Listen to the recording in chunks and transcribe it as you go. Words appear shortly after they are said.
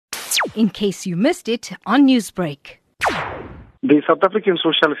in case you missed it on Newsbreak. The South African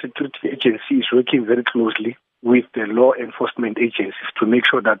Social Security Agency is working very closely with the law enforcement agencies to make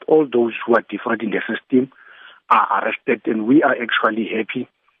sure that all those who are defrauding the system are arrested, and we are actually happy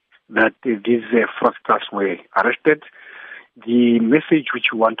that these fraudsters were arrested. The message which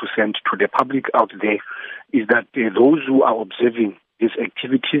we want to send to the public out there is that those who are observing these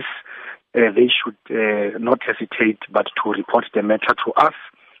activities, they should not hesitate but to report the matter to us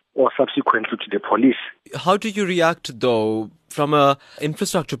or subsequently to the police. How do you react, though, from an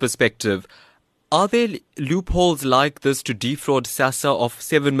infrastructure perspective? Are there loopholes like this to defraud SASSA of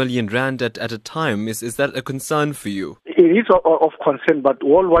 7 million rand at a time? Is that a concern for you? It is of concern, but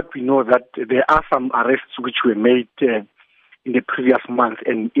all what we know that there are some arrests which were made in the previous month,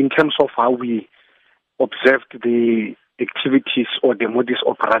 and in terms of how we observed the activities or the modus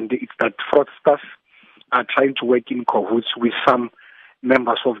operandi, it's that fraudsters are trying to work in cahoots with some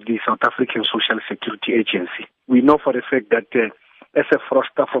members of the South African Social Security Agency. We know for a fact that as a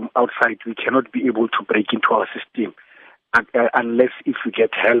fraudster from outside, we cannot be able to break into our system unless if we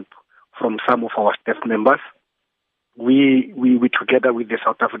get help from some of our staff members. We together with the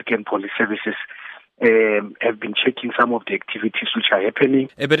South African Police Services, have been checking some of the activities which are happening.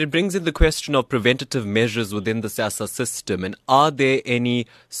 But it brings in the question of preventative measures within the SASSA system. And are there any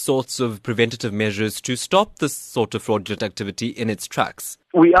sorts of preventative measures to stop this sort of fraudulent activity in its tracks?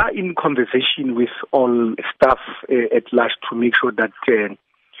 We are in conversation with all staff at large to make sure that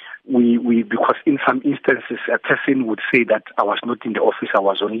because in some instances a person would say that I was not in the office, I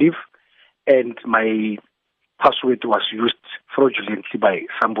was on leave, and my password was used fraudulently by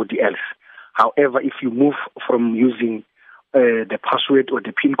somebody else. However, if you move from using the password or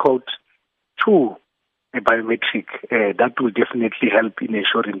the PIN code to a biometric, that will definitely help in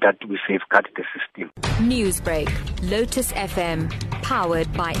ensuring that we safeguard the system. Newsbreak, Lotus FM,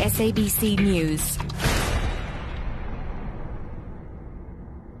 powered by SABC News.